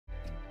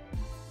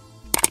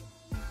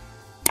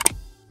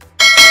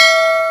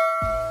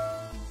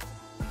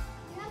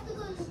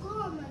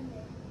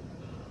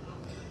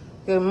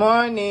Good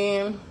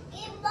morning.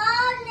 Good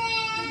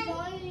morning. Good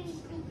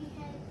morning,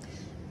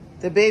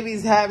 The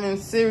baby's having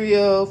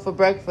cereal for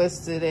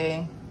breakfast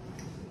today.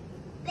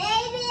 Baby,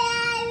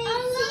 I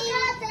look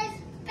at this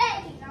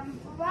baby. I'm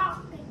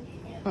rocking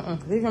him.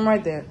 Leave him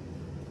right there.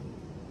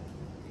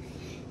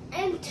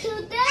 And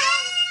today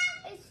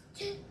is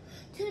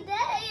Tuesday.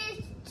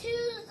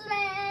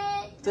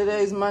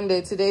 Today's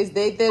Monday. Today's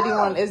day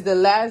 31. It's the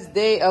last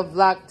day of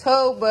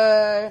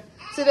Vlogtober.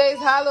 Today's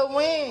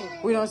Halloween.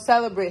 We don't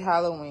celebrate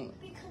Halloween.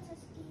 Because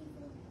it's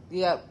evil.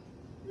 Yep.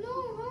 No,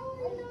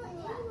 we're not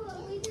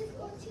evil. We just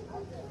go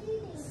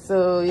trick-or-treating.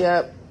 So,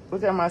 yep.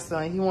 Look at my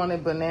son. He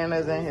wanted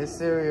bananas in his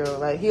cereal.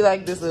 Like, he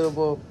liked this little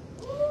bowl.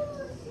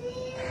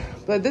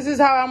 But this is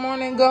how our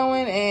morning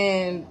going,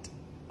 and,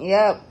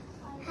 yep.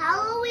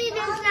 Halloween is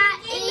not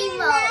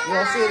evil.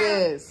 Yes, it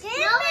is. No,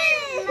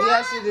 it's not.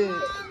 Yes, it is.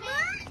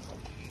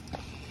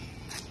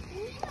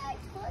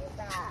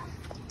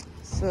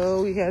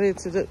 So we headed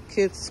to the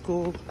kids'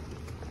 school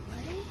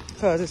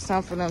because it's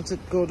time for them to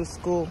go to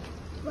school.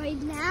 Right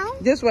now?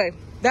 This way.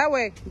 That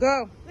way.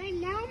 Go. Right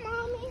now,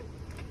 Mommy?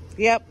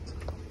 Yep.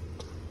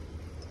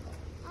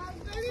 But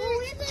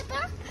where's their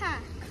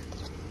backpack?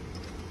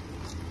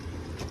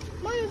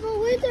 Mommy, but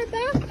where's their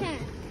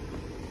backpack?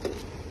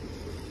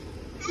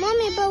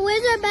 Mommy, but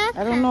where's their backpack?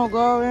 I don't know.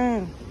 Go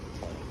in.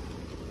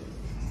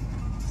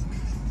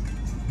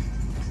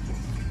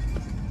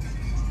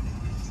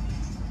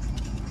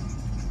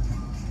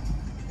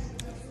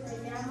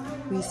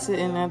 We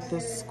sitting at the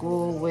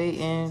school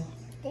waiting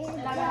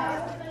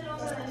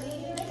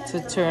to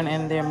turn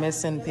in their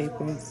missing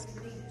papers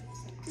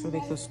so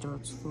they could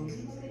start school.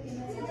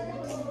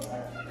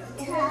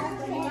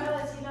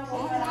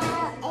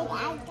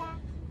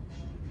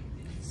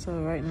 So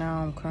right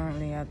now I'm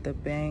currently at the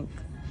bank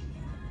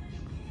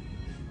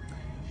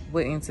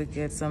waiting to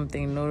get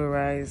something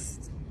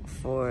notarized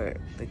for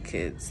the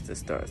kids to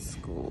start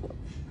school.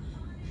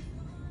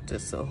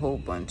 Just a whole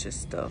bunch of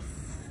stuff.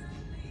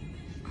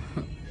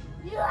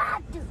 You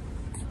have to.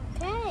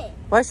 Okay.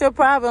 What's your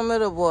problem,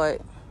 little boy?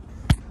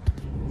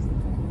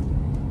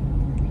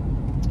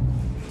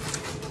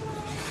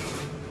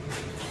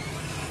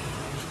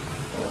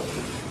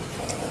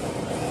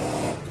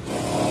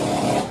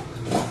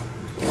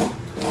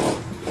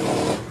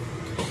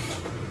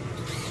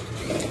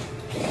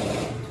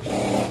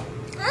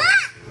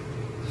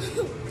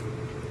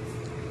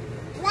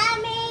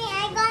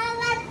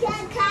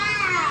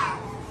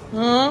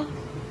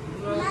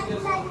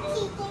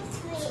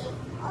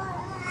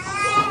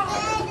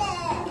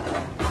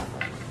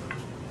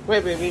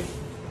 Wait, baby.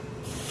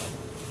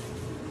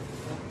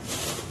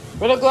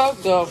 Where the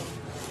gloves go?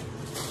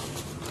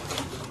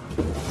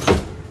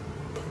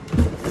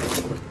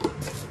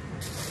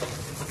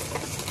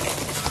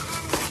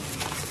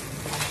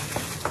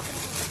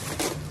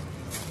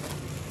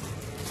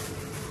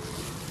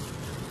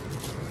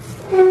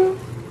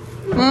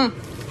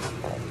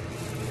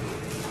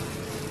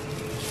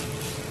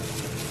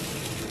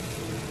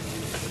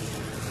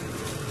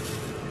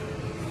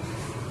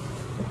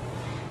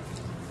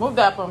 Move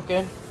that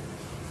pumpkin.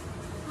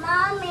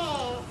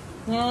 Mommy.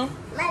 Hmm?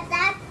 My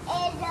dad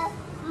is a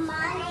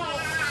mommy.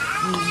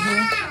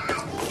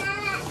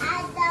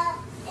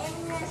 In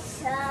the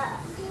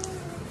shop.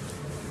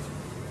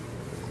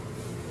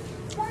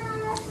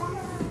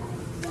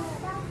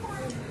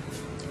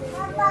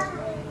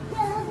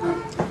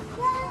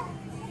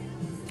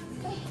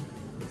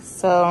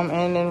 So I'm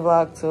ending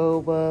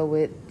Vlogtober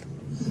with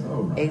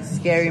a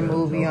scary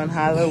movie on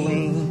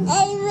Halloween.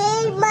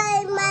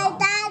 My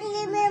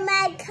daddy made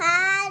my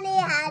candy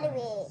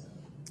Halloween.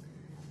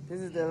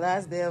 This is the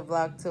last day of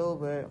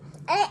Vlogtober.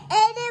 And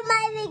it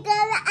might be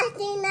good at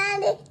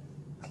the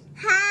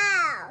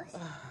house.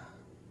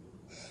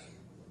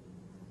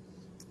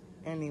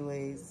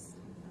 Anyways,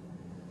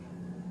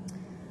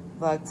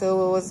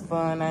 Vlogtober was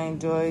fun. I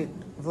enjoyed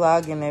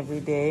vlogging every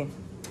day.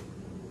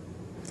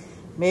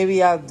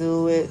 Maybe I'll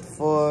do it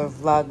for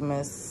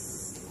Vlogmas.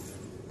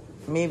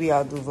 Maybe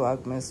I'll do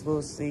Vlogmas.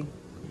 We'll see.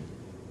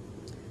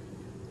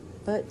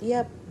 But,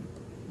 yep.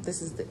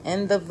 This is the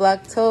end of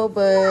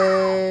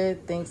Vlogtober.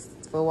 Thanks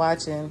for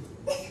watching.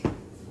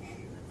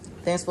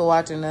 Thanks for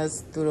watching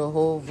us through the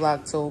whole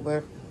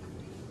Vlogtober.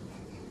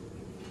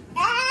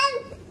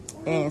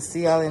 And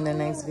see y'all in the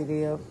next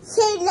video.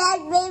 See you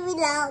next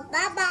video.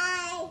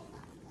 Bye-bye.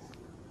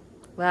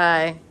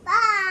 Bye.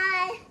 Bye.